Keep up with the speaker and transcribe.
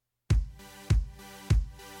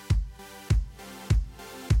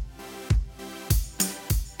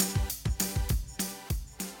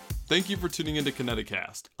Thank you for tuning into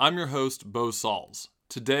Kineticast. I'm your host, Bo Sauls.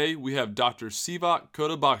 Today, we have Dr. Sivak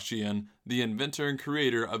Kotabakhshian, the inventor and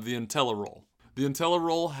creator of the IntelliRoll. The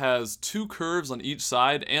IntelliRoll has two curves on each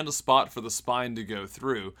side and a spot for the spine to go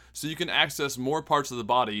through, so you can access more parts of the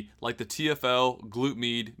body like the TFL, glute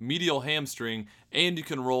med, medial hamstring, and you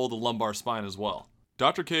can roll the lumbar spine as well.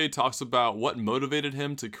 Dr. K talks about what motivated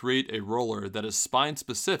him to create a roller that is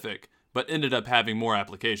spine-specific, but ended up having more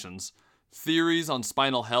applications, theories on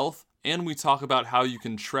spinal health, and we talk about how you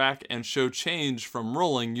can track and show change from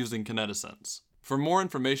rolling using Kineticence. For more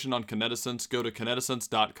information on Kineticence, go to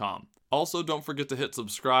kineticence.com. Also, don't forget to hit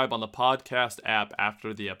subscribe on the podcast app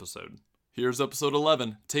after the episode. Here's episode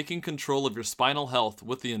 11, Taking Control of Your Spinal Health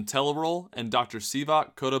with the IntelliRoll and Dr.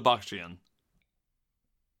 Sivak Kotabakhshian.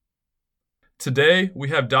 Today, we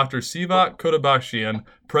have Dr. Sivak Kotabakhshian,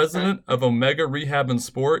 president of Omega Rehab and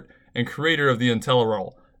Sport and creator of the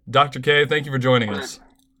IntelliRoll. Dr. K, thank you for joining us.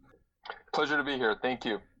 Pleasure to be here. Thank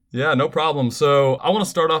you. Yeah, no problem. So I want to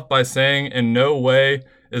start off by saying in no way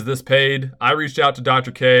is this paid. I reached out to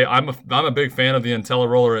Dr. K. I'm a big fan of the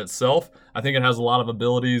IntelliRoller itself. I think it has a lot of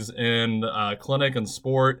abilities in clinic and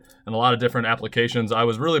sport and a lot of different applications. I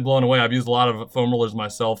was really blown away. I've used a lot of foam rollers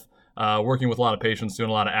myself, working with a lot of patients, doing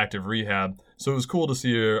a lot of active rehab. So it was cool to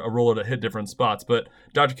see a roller that hit different spots. But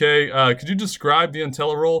Dr. K, could you describe the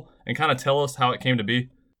IntelliRoll and kind of tell us how it came to be?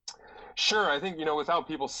 Sure. I think, without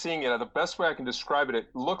people seeing it, the best way I can describe it, it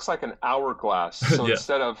looks like an hourglass. So Yeah.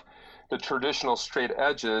 Instead of the traditional straight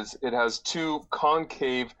edges, it has two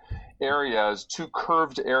concave areas, two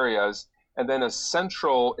curved areas, and then a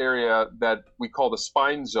central area that we call the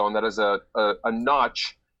spine zone that is a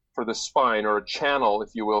notch for the spine, or a channel, if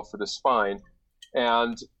you will, for the spine.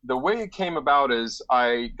 And the way it came about is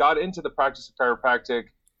I got into the practice of chiropractic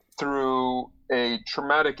through a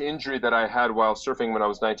traumatic injury that I had while surfing when I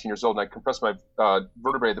was 19 years old, and I compressed my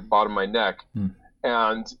vertebrae at the bottom of my neck.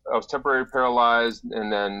 And I was temporarily paralyzed, and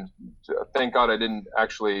then thank God I didn't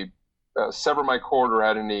actually sever my cord or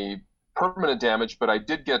had any permanent damage, but I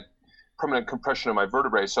did get permanent compression of my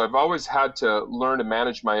vertebrae. So I've always had to learn to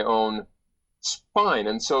manage my own spine.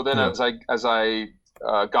 And so then as I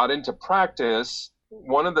got into practice,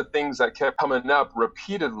 one of the things that kept coming up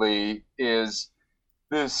repeatedly is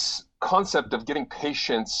this concept of giving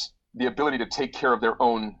patients the ability to take care of their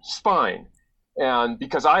own spine. And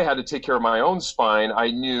because I had to take care of my own spine, I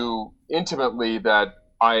knew intimately that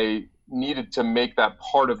I needed to make that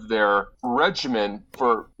part of their regimen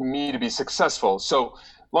for me to be successful. So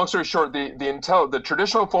long story short, the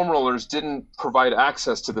traditional foam rollers didn't provide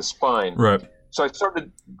access to the spine. Right. So I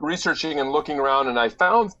started researching and looking around, and I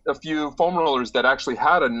found a few foam rollers that actually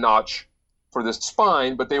had a notch for the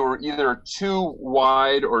spine, but they were either too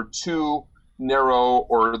wide or too narrow,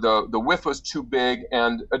 or the width was too big,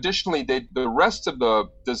 and additionally the rest of the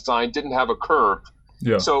design didn't have a curve.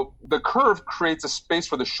 Yeah. So the curve creates a space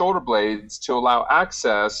for the shoulder blades to allow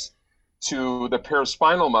access to the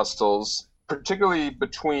paraspinal muscles, particularly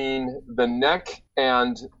between the neck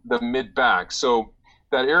and the mid-back. So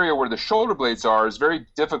that area where the shoulder blades are is very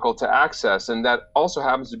difficult to access, and that also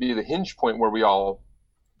happens to be the hinge point where we all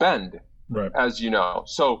bend. Right. As you know.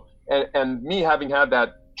 So, and me having had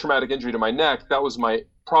that traumatic injury to my neck, that was my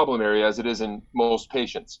problem area, as it is in most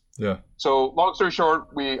patients. Yeah. So long story short,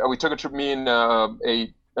 we took me and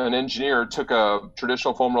an engineer took a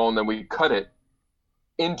traditional foam roll, and then we cut it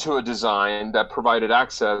into a design that provided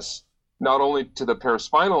access not only to the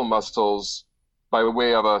paraspinal muscles by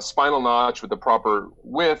way of a spinal notch with the proper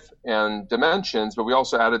width and dimensions, but we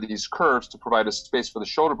also added these curves to provide a space for the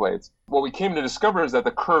shoulder blades. What we came to discover is that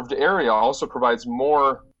the curved area also provides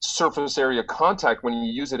more surface area contact when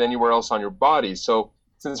you use it anywhere else on your body. So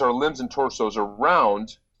since our limbs and torsos are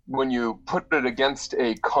round, when you put it against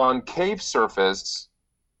a concave surface,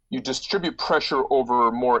 you distribute pressure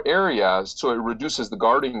over more areas, so it reduces the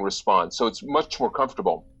guarding response. So it's much more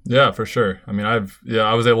comfortable. Yeah, for sure. I mean,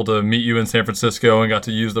 I was able to meet you in San Francisco and got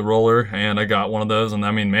to use the roller, and I got one of those. And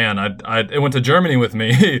I mean, man, it went to Germany with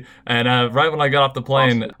me, and right when I got off the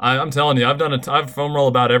plane, awesome. I'm telling you, I've foam roll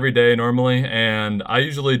about every day normally, and I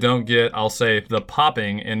usually don't get, I'll say, the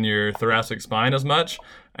popping in your thoracic spine as much.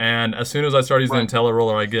 And as soon as I start using the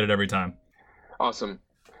IntelliRoller, I get it every time. Awesome.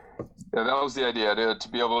 Yeah, that was the idea, to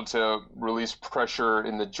be able to release pressure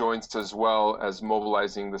in the joints as well as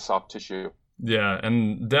mobilizing the soft tissue. Yeah,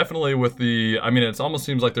 and definitely with it almost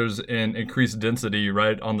seems like there's an increased density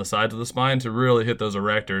right on the sides of the spine to really hit those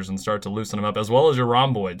erectors and start to loosen them up, as well as your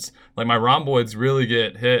rhomboids. Like my rhomboids really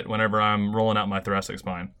get hit whenever I'm rolling out my thoracic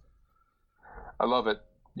spine. I love it.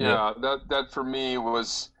 Yeah. That for me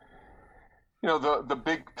was, the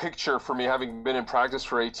big picture for me, having been in practice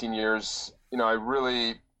for 18 years, I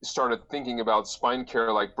really started thinking about spine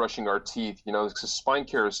care like brushing our teeth, because spine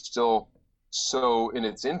care is still so in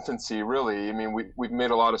its infancy, really. I mean, we've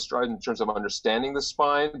made a lot of strides in terms of understanding the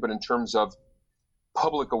spine, but in terms of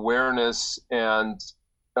public awareness and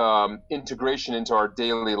integration into our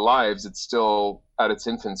daily lives, it's still at its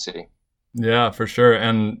infancy. Yeah, for sure.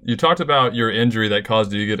 And you talked about your injury that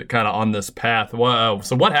caused you to get kind of on this path.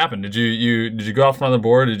 So what happened? Did you go off from the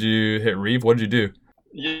board? Did you hit reef? What did you do?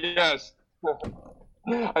 Yes.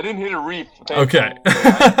 I didn't hit a reef. Okay.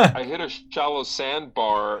 I hit a shallow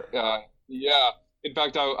sandbar. Yeah. In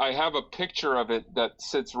fact, I have a picture of it that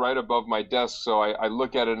sits right above my desk. So I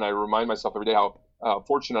look at it and I remind myself every day how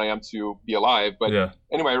fortunate I am to be alive. But Yeah.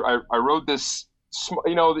 anyway, I rode this.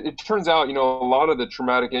 It turns out, a lot of the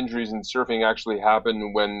traumatic injuries in surfing actually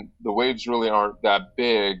happen when the waves really aren't that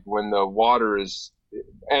big, when the water is,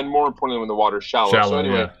 and more importantly, when the water is shallow. So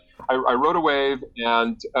anyway, yeah. I rode a wave,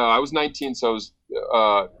 and I was 19, so I was,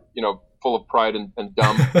 full of pride and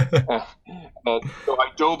dumb. So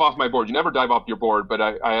I dove off my board. You never dive off your board, but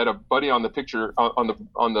I had a buddy on the picture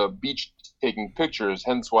on the beach taking pictures.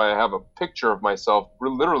 Hence why I have a picture of myself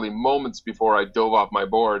literally moments before I dove off my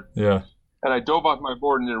board. Yeah. And I dove off my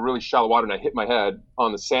board into really shallow water, and I hit my head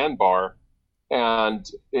on the sandbar, and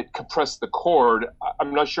it compressed the cord.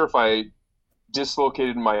 I'm not sure if I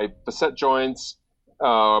dislocated my facet joints,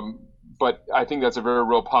 but I think that's a very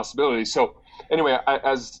real possibility. So anyway,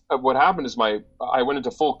 what happened is I went into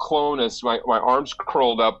full clonus. My arms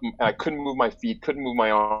curled up, and I couldn't move my feet, couldn't move my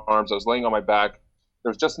arms. I was laying on my back. There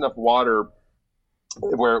was just enough water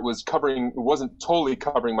where it wasn't totally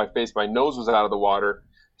covering my face. My nose was out of the water,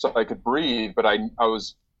 so I could breathe, but I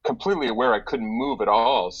was completely aware I couldn't move at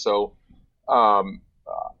all. So,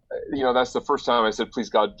 that's the first time I said, please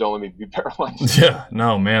God, don't let me be paralyzed. Yeah,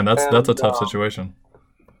 no, man, that's a tough situation.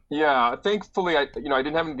 Yeah, thankfully, I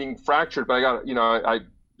didn't have anything fractured, but I got, I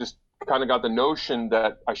just kind of got the notion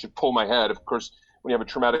that I should pull my head. Of course, when you have a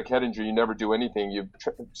traumatic head injury, you never do anything. You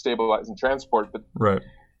stabilize and transport. But right.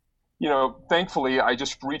 Thankfully, I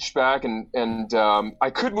just reached back and I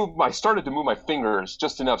could move. I started to move my fingers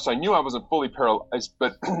just enough, so I knew I wasn't fully paralyzed,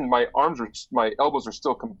 but my elbows are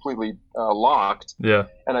still completely locked. Yeah.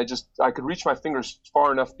 And I could reach my fingers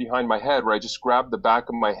far enough behind my head where I just grabbed the back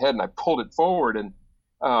of my head and I pulled it forward, and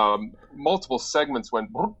multiple segments went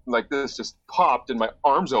like this, just popped, and my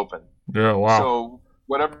arms opened. Yeah. Wow. So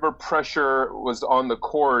whatever pressure was on the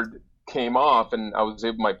cord came off, and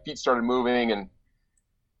my feet started moving, and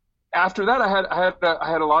after that, I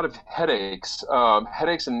had a lot of headaches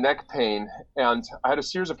and neck pain, and I had a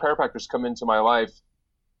series of chiropractors come into my life,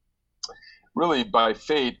 really by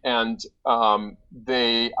fate, and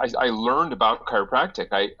I learned about chiropractic.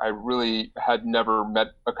 I really had never met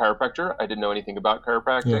a chiropractor. I didn't know anything about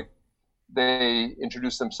chiropractic. Yeah. They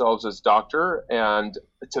introduced themselves as doctor, and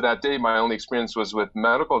to that day, my only experience was with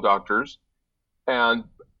medical doctors, and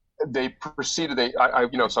they proceeded.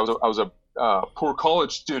 So I was a poor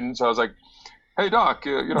college student, so I was like, "Hey doc,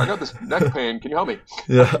 I got this neck pain. Can you help me?"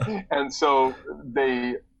 Yeah. And so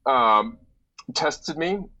they tested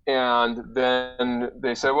me, and then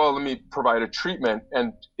they said, "Well, let me provide a treatment."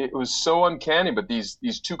 And it was so uncanny, but these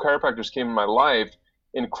two chiropractors came in my life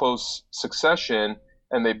in close succession,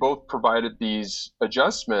 and they both provided these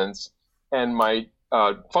adjustments, and my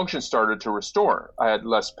function started to restore. I had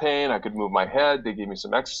less pain. I could move my head. They gave me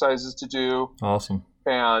some exercises to do. Awesome.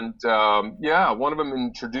 And one of them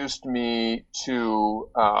introduced me to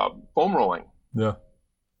foam rolling. Yeah.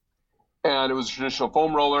 And it was a traditional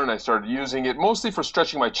foam roller, and I started using it mostly for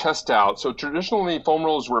stretching my chest out. So traditionally, foam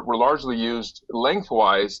rollers were largely used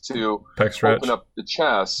lengthwise to open up the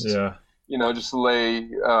chest. Yeah. Just lay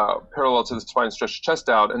parallel to the spine, stretch the chest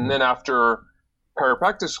out. And then after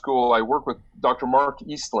chiropractic school, I worked with Dr. Mark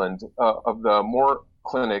Eastland of the Moore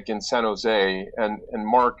Clinic in San Jose. And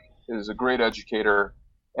Mark is a great educator,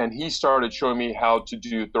 and he started showing me how to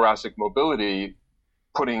do thoracic mobility,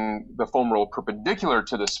 putting the foam roll perpendicular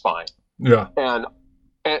to the spine. Yeah. And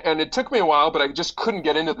it took me a while, but I just couldn't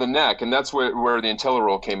get into the neck, and that's where the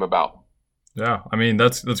IntelliRoll came about. Yeah, I mean,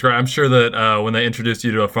 that's great. I'm sure that when they introduced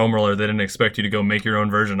you to a foam roller, they didn't expect you to go make your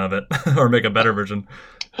own version of it or make a better version.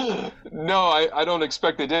 No, I don't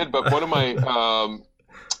expect they did, but one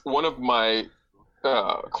of my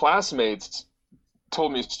classmates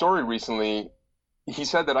told me a story recently. He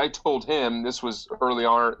said that I told him, this was early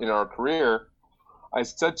on in our career, I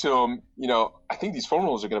said to him, I think these foam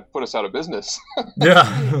rollers are going to put us out of business. Yeah.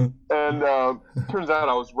 And turns out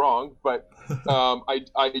I was wrong, but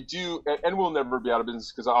I do, and we'll never be out of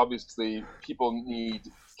business because obviously people need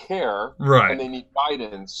care, right, and they need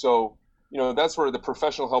guidance. So that's where the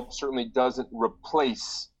professional help certainly doesn't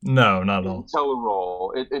replace No, not at all.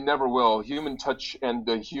 IntelliRoll. It never will. Human touch and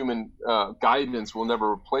the human guidance will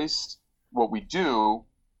never replace what we do,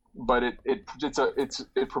 but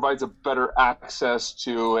it provides a better access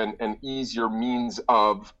to an easier means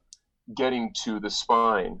of getting to the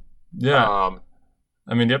spine. Yeah.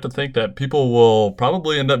 I mean, you have to think that people will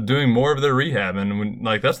probably end up doing more of their rehab, and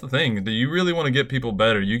that's the thing. Do you really want to get people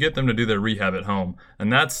better? You get them to do their rehab at home,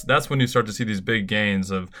 and that's when you start to see these big gains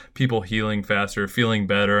of people healing faster, feeling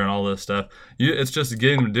better, and all this stuff. It's just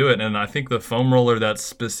getting them to do it, and I think the foam roller that's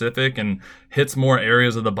specific and hits more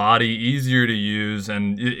areas of the body, easier to use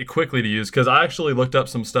and quickly to use. Because I actually looked up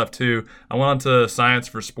some stuff too. I went onto Science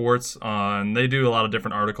for Sports, and they do a lot of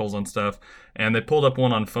different articles on stuff, and they pulled up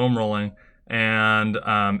one on foam rolling. And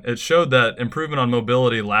it showed that improvement on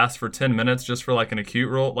mobility lasts for 10 minutes just for like an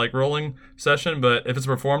acute rolling session. But if it's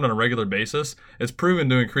performed on a regular basis, it's proven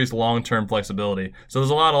to increase long-term flexibility. So there's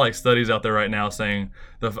a lot of like studies out there right now saying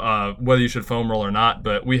whether you should foam roll or not.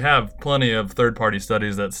 But we have plenty of third-party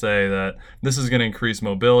studies that say that this is going to increase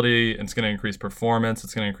mobility, it's going to increase performance,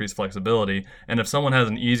 it's going to increase flexibility. And if someone has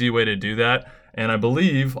an easy way to do that, and I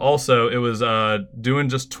believe also it was doing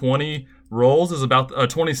just 20 rolls is about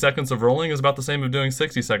 20 seconds of rolling is about the same as doing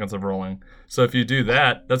 60 seconds of rolling. So if you do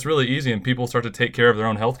that, that's really easy, and people start to take care of their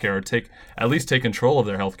own healthcare, or at least take control of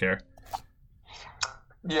their healthcare.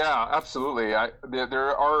 Yeah, absolutely.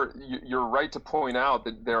 You're right to point out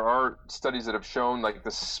that there are studies that have shown like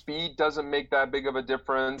the speed doesn't make that big of a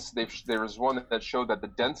difference. There was one that showed that the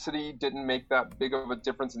density didn't make that big of a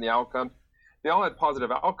difference in the outcome. They all had positive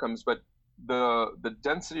outcomes, but the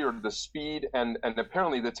density or the speed and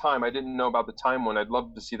apparently the time, I didn't know about the time one. I'd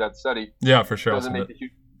love to see that study. Yeah, for sure. Doesn't make a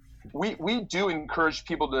huge. We do encourage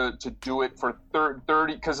people to do it for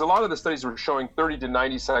 30, because a lot of the studies were showing 30 to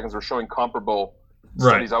 90 seconds were showing comparable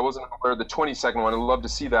studies. I wasn't aware of the 20-second one. I'd love to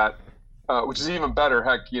see that, which is even better.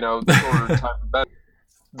 Heck, the shorter time, the better.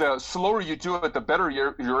 The slower you do it, the better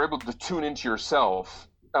you're able to tune into yourself.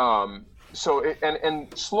 So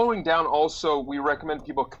slowing down also, we recommend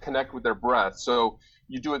people connect with their breath. So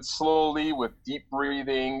you do it slowly with deep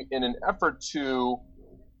breathing in an effort to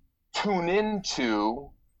tune into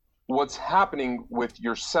what's happening with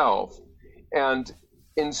yourself. And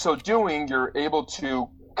in so doing, you're able to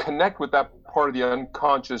connect with that part of the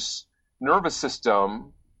unconscious nervous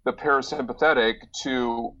system, the parasympathetic,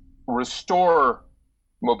 to restore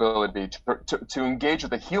mobility, to engage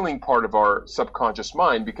with the healing part of our subconscious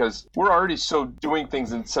mind, because we're already so doing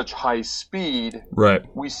things in such high speed. Right.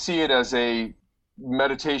 We see it as a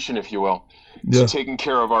meditation, if you will, to taking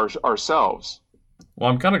care of ourselves.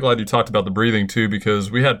 Well, I'm kind of glad you talked about the breathing too,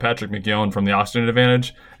 because we had Patrick McGowan from the Oxygen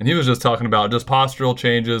Advantage, and he was just talking about just postural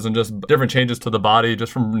changes and just different changes to the body,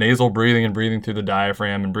 just from nasal breathing and breathing through the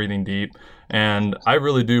diaphragm and breathing deep. And I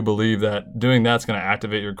really do believe that doing that's going to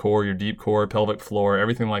activate your core, your deep core, pelvic floor,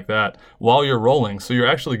 everything like that while you're rolling. So you're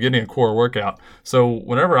actually getting a core workout. So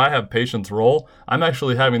whenever I have patients roll, I'm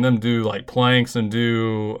actually having them do like planks and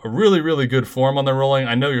do a really, really good form on their rolling.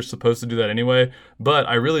 I know you're supposed to do that anyway, but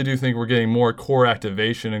I really do think we're getting more core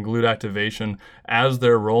activation and glute activation as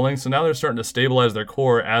they're rolling. So now they're starting to stabilize their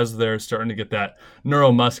core as they're starting to get that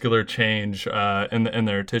neuromuscular change in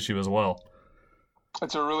their tissue as well.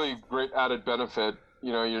 It's a really great added benefit.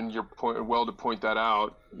 Your point, well to point that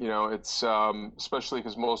out. It's especially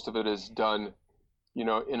because most of it is done,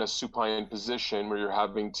 in a supine position where you're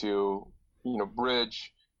having to,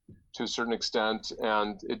 bridge to a certain extent,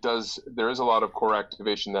 and there is a lot of core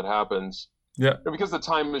activation that happens. Yeah. And because the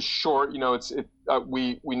time is short,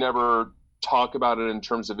 we never talk about it in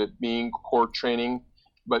terms of it being core training,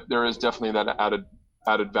 but there is definitely that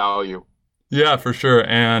added value. Yeah, for sure.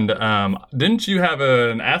 And didn't you have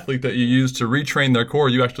an athlete that you used to retrain their core?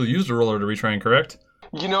 You actually used a roller to retrain, correct?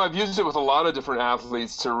 I've used it with a lot of different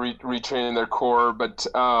athletes to retrain their core, but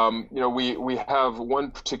we have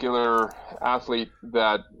one particular athlete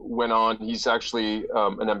that went on. He's actually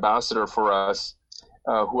an ambassador for us,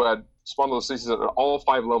 who had spondylolisthesis at all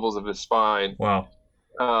 5 levels of his spine. Wow.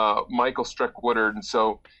 Michael Streck-Woodard. And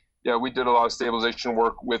so, we did a lot of stabilization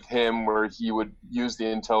work with him where he would use the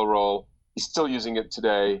IntelliRoll. He's still using it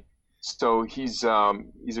today, so he's a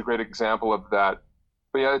great example of that.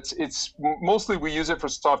 But yeah, it's mostly we use it for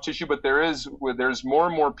soft tissue, but there's more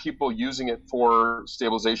and more people using it for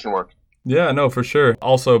stabilization work. Yeah, no, for sure.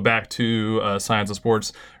 Also, back to Science of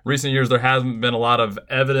Sports. Recent years, there hasn't been a lot of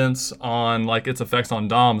evidence on its effects on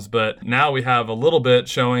DOMs, but now we have a little bit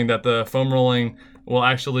showing that the foam rolling will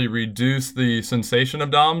actually reduce the sensation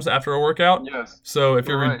of DOMs after a workout. Yes. So if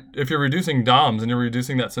you're reducing DOMs and you're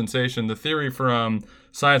reducing that sensation, the theory from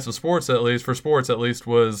science of sports, at least,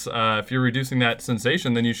 was if you're reducing that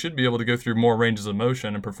sensation, then you should be able to go through more ranges of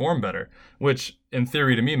motion and perform better, which in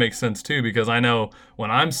theory to me makes sense too, because I know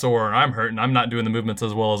when I'm sore and I'm hurting, I'm not doing the movements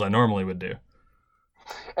as well as I normally would do.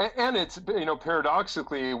 And it's,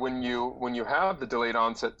 paradoxically, when you have the delayed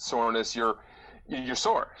onset soreness, you're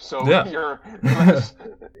sore, so you're less,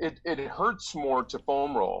 it hurts more to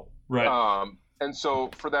foam roll, right? And so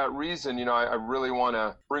for that reason, I really want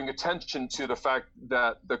to bring attention to the fact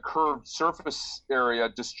that the curved surface area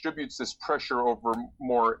distributes this pressure over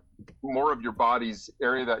more of your body's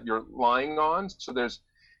area that you're lying on. So there's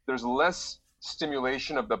less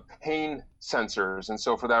stimulation of the pain sensors. And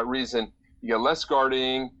so for that reason, you get less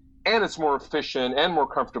guarding, and it's more efficient and more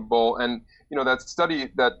comfortable. And, that study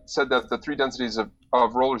that said that the 3 densities of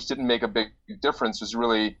rollers didn't make a big difference was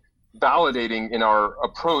really validating in our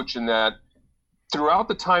approach, in that throughout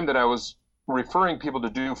the time that I was referring people to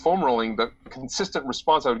do foam rolling, the consistent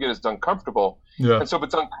response I would get is uncomfortable. Yeah. And so if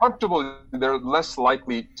it's uncomfortable, they're less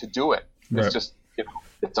likely to do it. Right. It's just,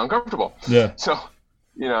 it's uncomfortable. Yeah. So,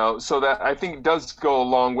 so that I think does go a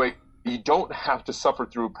long way. You don't have to suffer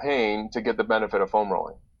through pain to get the benefit of foam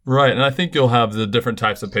rolling. Right, and I think you'll have the different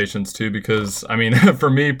types of patients too, because for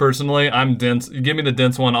me personally, I'm dense. You give me the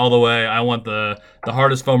dense one all the way. I want the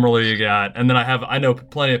hardest foam roller you got, and then I know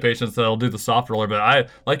plenty of patients that'll do the soft roller. But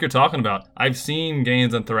like you're talking about, I've seen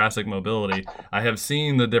gains in thoracic mobility. I have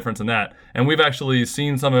seen the difference in that, and we've actually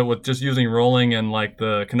seen some of it with just using rolling and like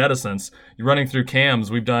the Kinetisense. You're running through CAMs.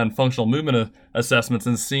 We've done functional movement assessments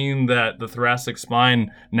and seen that the thoracic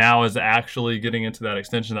spine now is actually getting into that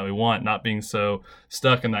extension that we want, not being so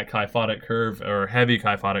stuck in that kyphotic curve or heavy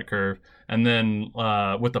kyphotic curve. And then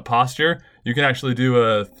with the posture, you can actually do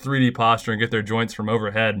a 3D posture and get their joints from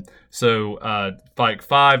overhead. So like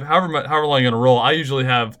 5, however long you're going to roll, I usually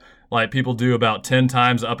have like people do about 10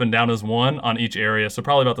 times up and down as 1 on each area. So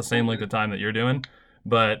probably about the same length of time that you're doing.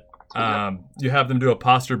 But you have them do a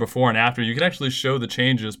posture before and after. You can actually show the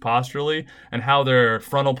changes posturally and how their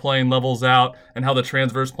frontal plane levels out and how the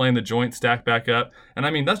transverse plane, the joints stack back up.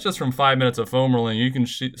 And that's just from 5 minutes of foam rolling. You can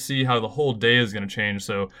see how the whole day is going to change.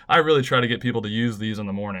 So I really try to get people to use these in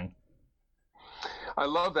the morning. I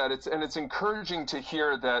love that. It's encouraging to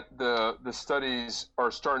hear that the studies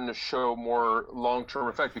are starting to show more long-term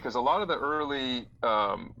effect, because a lot of the early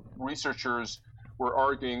researchers were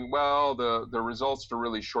arguing, well, the results are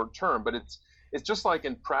really short-term, but it's just like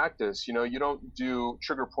in practice. You don't do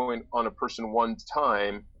trigger point on a person one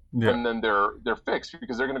time and then they're fixed,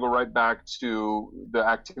 because they're going to go right back to the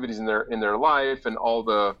activities in their life and all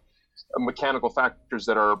the mechanical factors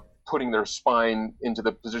that are putting their spine into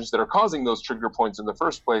the positions that are causing those trigger points in the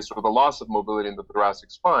first place, or the loss of mobility in the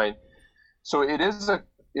thoracic spine. So it is a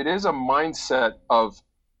mindset of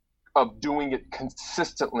doing it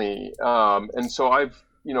consistently. And so I've,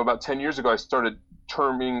 about 10 years ago, I started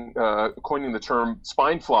coining the term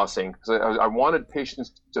spine flossing, because I wanted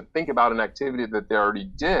patients to think about an activity that they already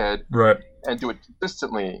did, right, and do it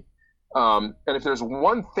consistently. And if there's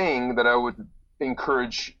one thing that I would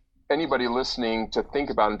encourage anybody listening to think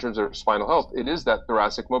about in terms of spinal health, it is that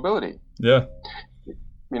thoracic mobility. Yeah.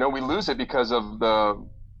 We lose it because of the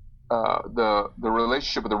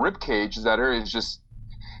relationship with the rib cage. That area is just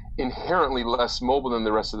inherently less mobile than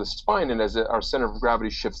the rest of the spine, and as our center of gravity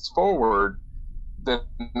shifts forward, then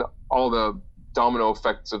all the domino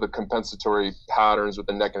effects of the compensatory patterns with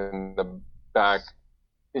the neck and the back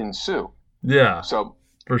ensue. Yeah. So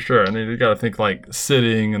for sure. And you got to think like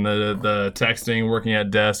sitting and the texting, working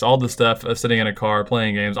at desks, all the stuff, sitting in a car,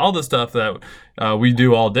 playing games, all the stuff that we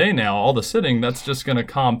do all day now, all the sitting, that's just going to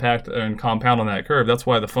compact and compound on that curve. That's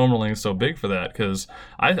why the foam rolling is so big for that, because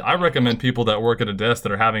I recommend people that work at a desk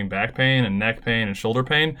that are having back pain and neck pain and shoulder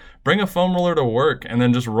pain, bring a foam roller to work and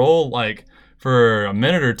then just roll like for a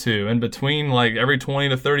minute or two in between, like every 20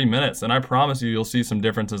 to 30 minutes. And I promise you'll see some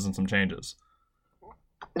differences and some changes.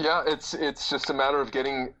 Yeah, it's just a matter of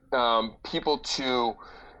getting people to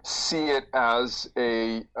see it as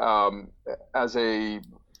a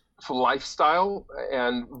lifestyle,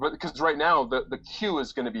 and because right now the cue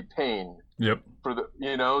is going to be pain. Yep.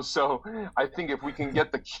 So I think if we can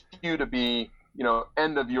get the cue to be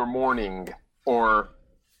end of your morning or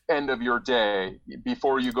end of your day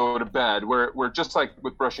before you go to bed, where we're just like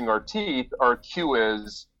with brushing our teeth, our cue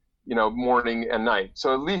is morning and night.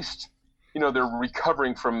 So at least they're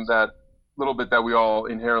recovering from that little bit that we all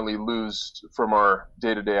inherently lose from our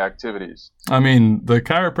day-to-day activities. The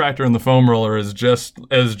chiropractor and the foam roller is just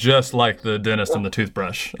like the dentist and the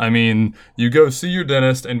toothbrush. You go see your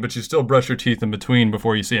dentist, but you still brush your teeth in between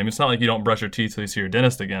before you see him. It's not like you don't brush your teeth till you see your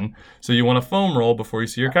dentist again. So you want a foam roll before you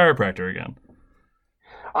see your chiropractor again.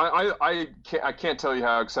 I can't tell you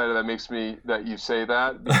how excited that makes me that you say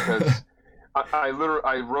that, because I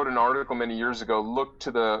wrote an article many years ago, look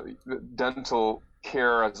to the dental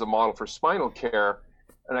care as a model for spinal care.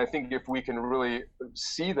 And I think if we can really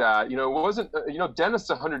see that, it wasn't, dentists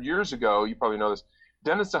 100 years ago, you probably know this,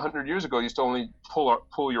 dentists 100 years ago used to only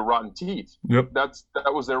pull your rotten teeth. Yep. That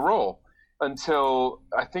was their role, until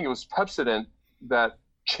I think it was Pepsodent that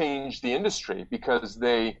changed the industry, because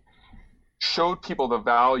they showed people the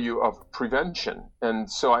value of prevention. And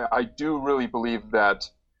so I do really believe that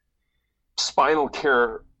spinal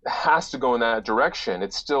care has to go in that direction.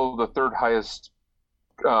 It's still the third highest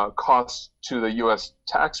cost to the U.S.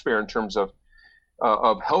 taxpayer in terms of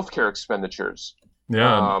healthcare expenditures.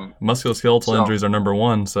 Yeah, musculoskeletal injuries are number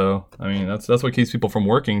one. So I mean, that's what keeps people from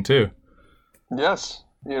working too. Yes,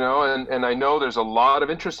 and I know there's a lot of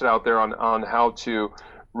interest out there on how to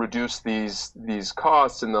reduce these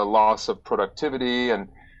costs and the loss of productivity, and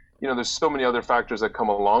there's so many other factors that come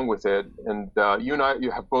along with it. And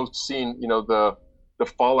you have both seen the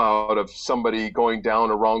fallout of somebody going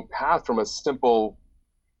down a wrong path from a simple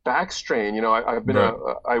back strain. I've been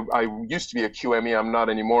I used to be a QME. I'm not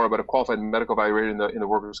anymore, but a qualified medical evaluator in the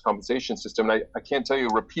workers' compensation system. And I can't tell you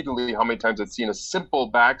repeatedly how many times I've seen a simple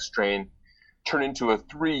back strain turn into a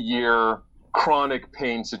 3-year chronic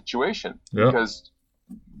pain situation, because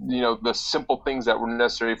the simple things that were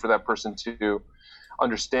necessary for that person to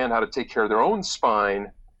understand how to take care of their own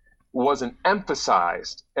spine wasn't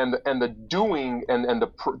emphasized, and the doing and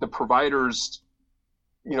the providers,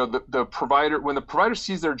 the provider, when the provider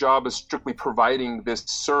sees their job as strictly providing this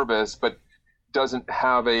service but doesn't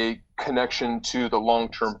have a connection to the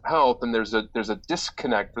long-term health, and there's a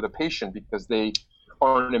disconnect for the patient, because they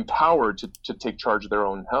aren't empowered to take charge of their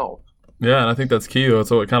own health. Yeah, and I think that's key.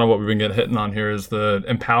 That's what we've been hitting on here, is the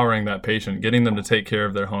empowering that patient, getting them to take care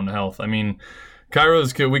of their own health. I mean,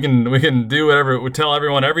 Chiro's good. We can do whatever. We tell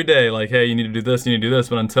everyone every day, like, hey, you need to do this, you need to do this.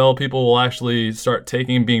 But until people will actually start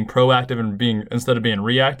being proactive and instead of being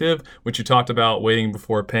reactive, which you talked about, waiting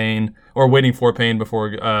for pain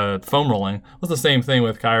before foam rolling, was the same thing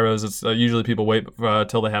with Chiro's. It's usually people wait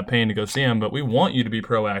till they have pain to go see them. But we want you to be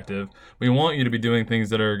proactive. We want you to be doing things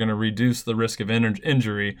that are going to reduce the risk of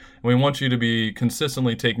injury. And we want you to be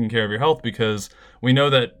consistently taking care of your health, because we know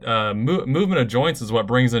that movement of joints is what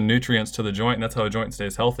brings in nutrients to the joint, and that's how a joint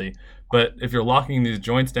stays healthy. But if you're locking these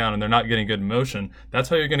joints down and they're not getting good motion, that's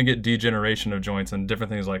how you're going to get degeneration of joints and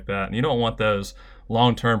different things like that. And you don't want those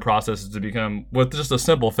long-term processes to become with just a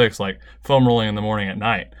simple fix like foam rolling in the morning at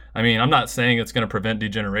night. I mean, I'm not saying it's going to prevent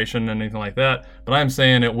degeneration and anything like that, but I'm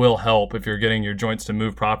saying it will help if you're getting your joints to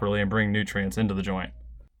move properly and bring nutrients into the joint.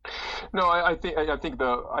 No, I think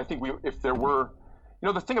if there were,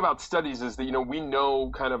 the thing about studies is that, we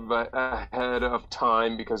know kind of ahead of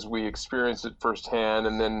time, because we experience it firsthand,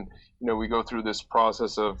 and then, we go through this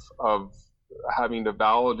process of having to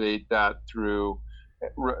validate that through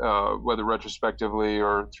whether retrospectively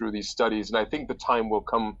or through these studies. And I think the time will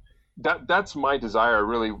come. That's my desire. I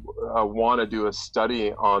really want to do a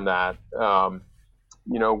study on that,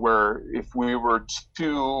 where if we were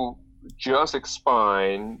to just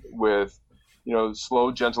spine with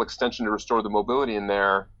slow, gentle extension to restore the mobility in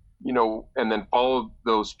there, and then follow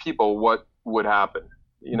those people, what would happen?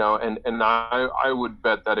 And I would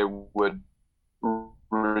bet that it would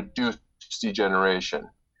reduce degeneration.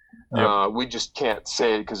 Yep. We just can't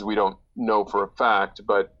say it because we don't know for a fact,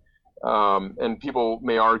 but and people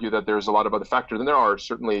may argue that there's a lot of other factors, and there are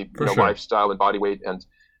certainly sure. Lifestyle and body weight and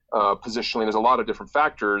positioning. There's a lot of different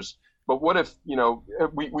factors. But what if,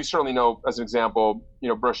 we certainly know, as an example,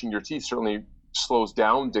 brushing your teeth certainly slows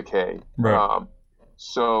down decay. Right.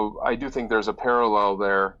 So I do think there's a parallel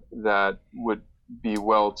there that would be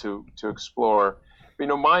well to explore.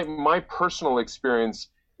 My personal experience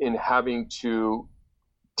in having to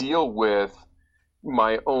deal with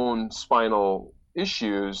my own spinal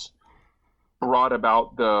issues brought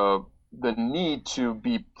about the need to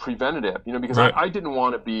be preventative, because right. I didn't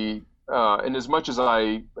want to be, and as much as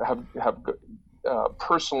I have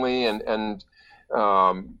personally and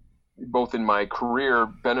both in my career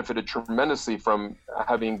benefited tremendously from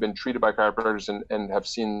having been treated by chiropractors and have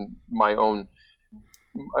seen my own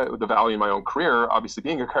the value in my own career, obviously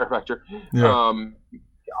being a chiropractor. Yeah.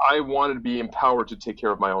 I wanted to be empowered to take care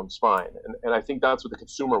of my own spine, and I think that's what the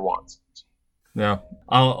consumer wants. Yeah.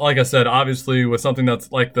 Like I said, obviously with something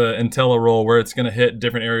that's like the IntelliRoll, where it's going to hit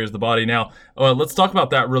different areas of the body. Now, let's talk about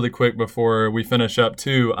that really quick before we finish up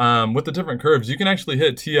too. With the different curves, you can actually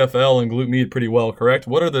hit TFL and glute med pretty well, correct?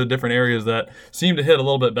 What are the different areas that seem to hit a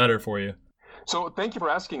little bit better for you? So thank you for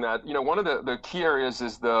asking that. One of the key areas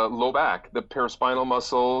is the low back, the paraspinal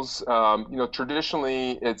muscles.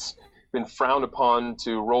 Traditionally it's been frowned upon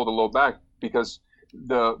to roll the low back because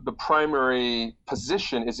the primary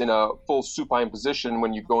position is in a full supine position.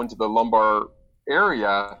 When you go into the lumbar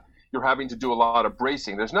area, you're having to do a lot of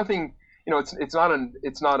bracing. There's nothing,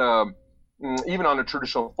 even on a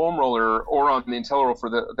traditional foam roller or on the IntelliRoll for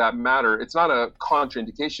that matter, it's not a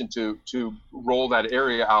contraindication to roll that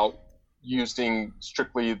area out using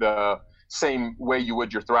strictly the same way you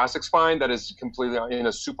would your thoracic spine, that is completely in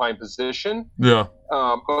a supine position. Yeah.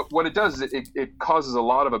 But what it does is it causes a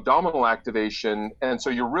lot of abdominal activation, and so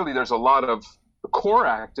there's a lot of core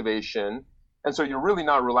activation, and so you're really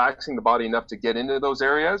not relaxing the body enough to get into those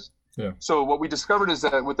areas. Yeah. So what we discovered is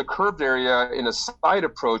that with the curved area in a side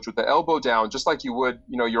approach with the elbow down, just like you would,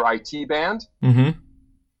 your IT band, mm-hmm.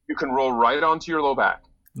 you can roll right onto your low back.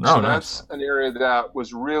 Oh, so nice. That's an area that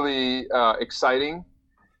was really exciting.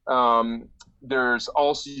 There's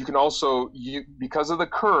also, because of the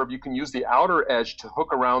curve, you can use the outer edge to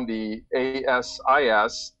hook around the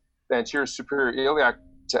ASIS, the anterior superior iliac,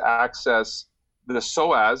 to access the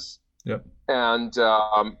psoas. Yep. And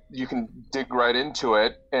you can dig right into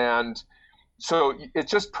it. And so it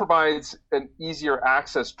just provides an easier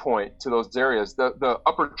access point to those areas. The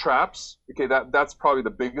upper traps, okay, that's probably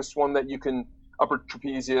the biggest one that you can, upper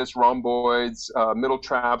trapezius, rhomboids, middle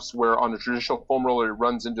traps, where on a traditional foam roller it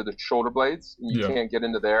runs into the shoulder blades. And you can't get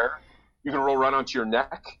into there. You can roll right onto your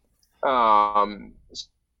neck.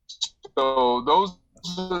 So those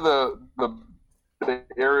are the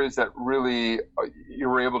areas that really you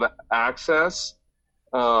were able to access.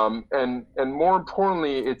 And more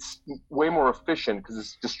importantly, it's way more efficient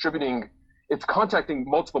because it's contacting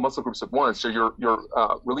multiple muscle groups at once. So you're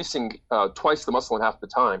releasing twice the muscle in half the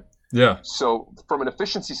time. Yeah. So from an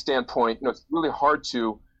efficiency standpoint, it's really hard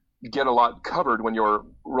to get a lot covered when you're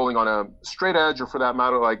rolling on a straight edge, or for that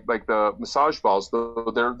matter, like the massage balls.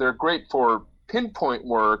 They're great for pinpoint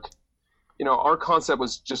work. Our concept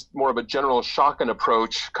was just more of a general shotgun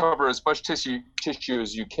approach: cover as much tissue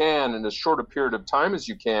as you can in as short a period of time as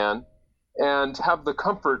you can, and have the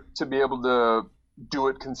comfort to be able to do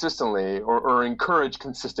it consistently or encourage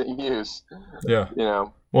consistent use. Yeah.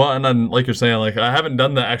 Well, and then like you're saying, like I haven't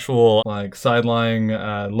done the actual like side lying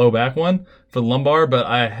low back one for the lumbar, but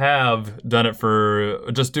I have done it for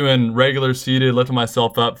just doing regular seated, lifting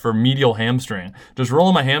myself up for medial hamstring. Just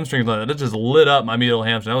rolling my hamstrings like that. It just lit up my medial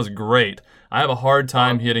hamstring. That was great. I have a hard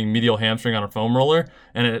time hitting medial hamstring on a foam roller,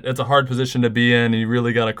 and it's a hard position to be in. You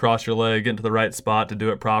really got to cross your leg, get into the right spot to do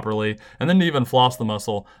it properly, and then to even floss the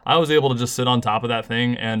muscle. I was able to just sit on top of that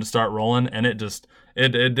thing and start rolling, and it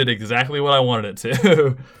did exactly what I wanted it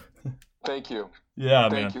to. Thank you. Yeah,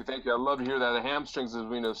 Thank you. I love to hear that. The hamstrings, as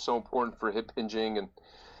we know, is so important for hip hinging, and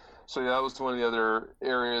so that was one of the other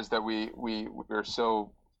areas that we're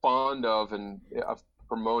so fond of and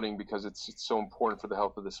promoting, because it's so important for the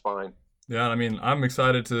health of the spine. Yeah, I mean, I'm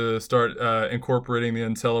excited to start incorporating the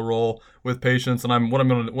IntelliRoll with patients, and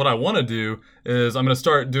what I want to do is I'm going to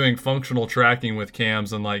start doing functional tracking with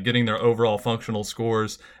CAMs and like getting their overall functional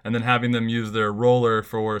scores, and then having them use their roller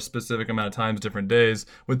for a specific amount of times, different days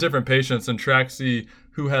with different patients, and see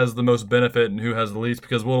who has the most benefit and who has the least.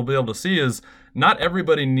 Because what we'll be able to see is not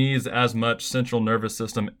everybody needs as much central nervous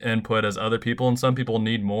system input as other people, and some people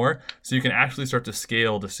need more. So you can actually start to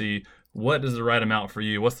scale to see what is the right amount for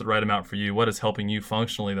you, what's the right amount for you, what is helping you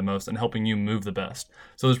functionally the most and helping you move the best.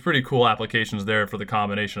 So there's pretty cool applications there for the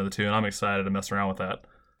combination of the two, and I'm excited to mess around with that.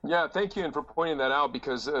 Yeah, thank you, and for pointing that out,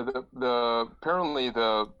 because apparently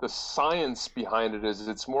the science behind it is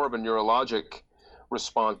it's more of a neurologic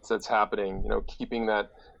response that's happening, keeping the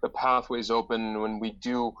pathways open. When we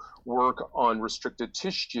do work on restricted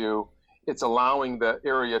tissue, it's allowing the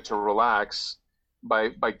area to relax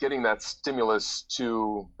by getting that stimulus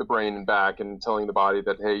to the brain and back, and telling the body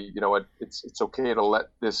that, hey, you know what, it's okay to let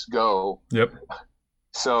this go. Yep.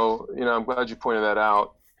 So, I'm glad you pointed that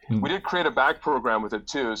out. We did create a back program with it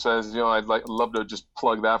too. So as I'd love to just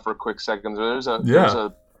plug that for a quick second. So there's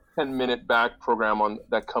a 10-minute back program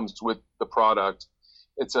that comes with the product.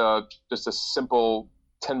 It's just a simple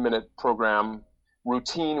 10-minute program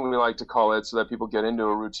routine, we like to call it, so that people get into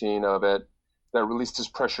a routine of it, that releases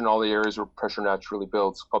pressure in all the areas where pressure naturally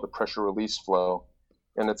builds. It's called the pressure release flow.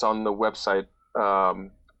 And it's on the website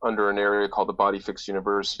under an area called the Body Fix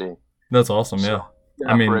University. That's awesome. So,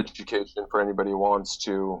 yeah. For education for anybody who wants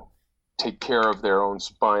to take care of their own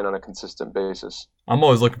spine on a consistent basis. I'm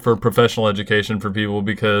always looking for professional education for people,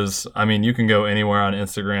 because you can go anywhere on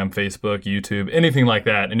Instagram, Facebook, YouTube, anything like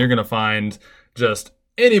that, and you're going to find just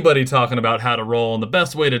anybody talking about how to roll and the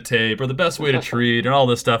best way to tape or the best way to treat and all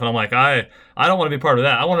this stuff. And I'm like, I don't want to be part of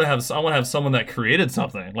that. I want to have someone that created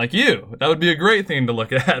something like you. That would be a great thing to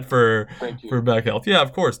look at for Beck Health. Yeah,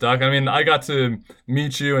 of course, Doc. I mean, I got to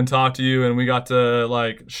meet you and talk to you, and we got to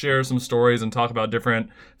like share some stories and talk about different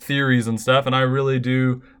theories and stuff. And I really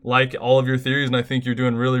do like all of your theories, and I think you're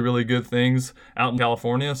doing really, really good things out in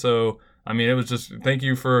California. So I mean, it was just, thank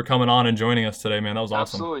you for coming on and joining us today, man. That was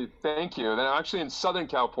awesome. Absolutely. Thank you. Then actually in Southern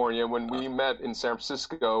California, when we met in San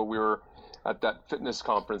Francisco, we were at that fitness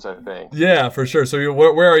conference, I think. Yeah, for sure. So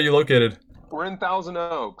where are you located? We're in Thousand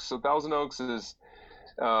Oaks. So Thousand Oaks is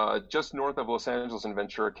just north of Los Angeles in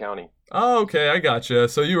Ventura County. Oh, okay. I gotcha.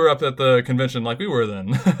 So you were up at the convention like we were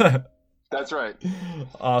then. That's right.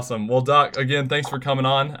 Awesome. Well, Doc, again, thanks for coming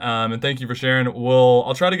on, and thank you for sharing.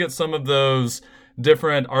 I'll try to get some of those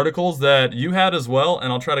different articles that you had as well,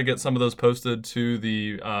 and I'll try to get some of those posted to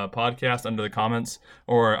the podcast under the comments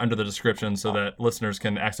or under the description so that listeners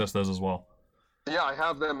can access those as well. Yeah, I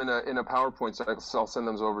have them in a PowerPoint, so I'll send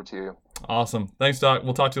them over to you. Awesome. Thanks, Doc.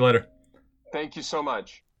 We'll talk to you later. Thank you so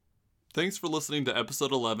much. Thanks for listening to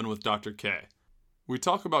episode 11 with Dr. K. We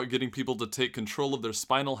talk about getting people to take control of their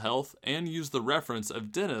spinal health and use the reference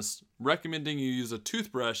of dentists recommending you use a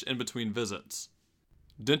toothbrush in between visits.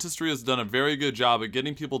 Dentistry has done a very good job at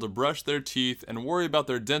getting people to brush their teeth and worry about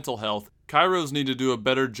their dental health. Chiros need to do a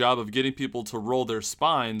better job of getting people to roll their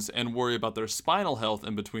spines and worry about their spinal health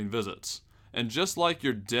in between visits. And just like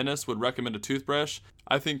your dentist would recommend a toothbrush,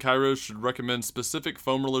 I think Chiros should recommend specific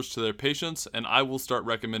foam rollers to their patients, and I will start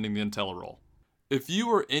recommending the IntelliRoll. If you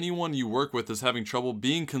or anyone you work with is having trouble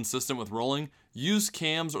being consistent with rolling, use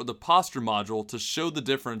CAMS or the posture module to show the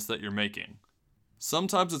difference that you're making.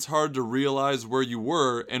 Sometimes it's hard to realize where you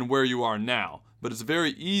were and where you are now, but it's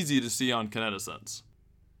very easy to see on Kinetisense.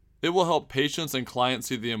 It will help patients and clients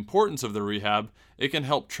see the importance of the rehab, it can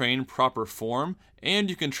help train proper form,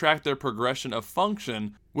 and you can track their progression of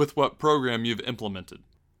function with what program you've implemented.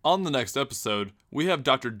 On the next episode, we have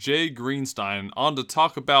Dr. Jay Greenstein on to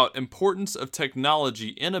talk about importance of technology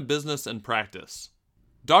in a business and practice.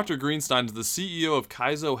 Dr. Greenstein is the CEO of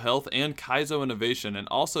Kaizo Health and Kaizo Innovation and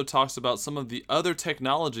also talks about some of the other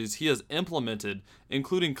technologies he has implemented,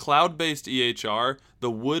 including cloud-based EHR,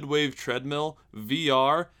 the Woodwave treadmill,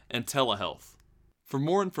 VR, and telehealth. For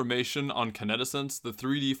more information on Kinetisense, the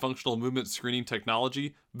 3D functional movement screening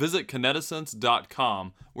technology, visit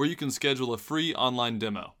kinetisense.com, where you can schedule a free online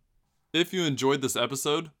demo. If you enjoyed this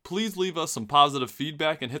episode, please leave us some positive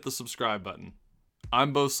feedback and hit the subscribe button.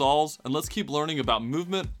 I'm Bo Sauls, and let's keep learning about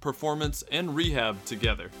movement, performance, and rehab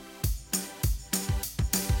together.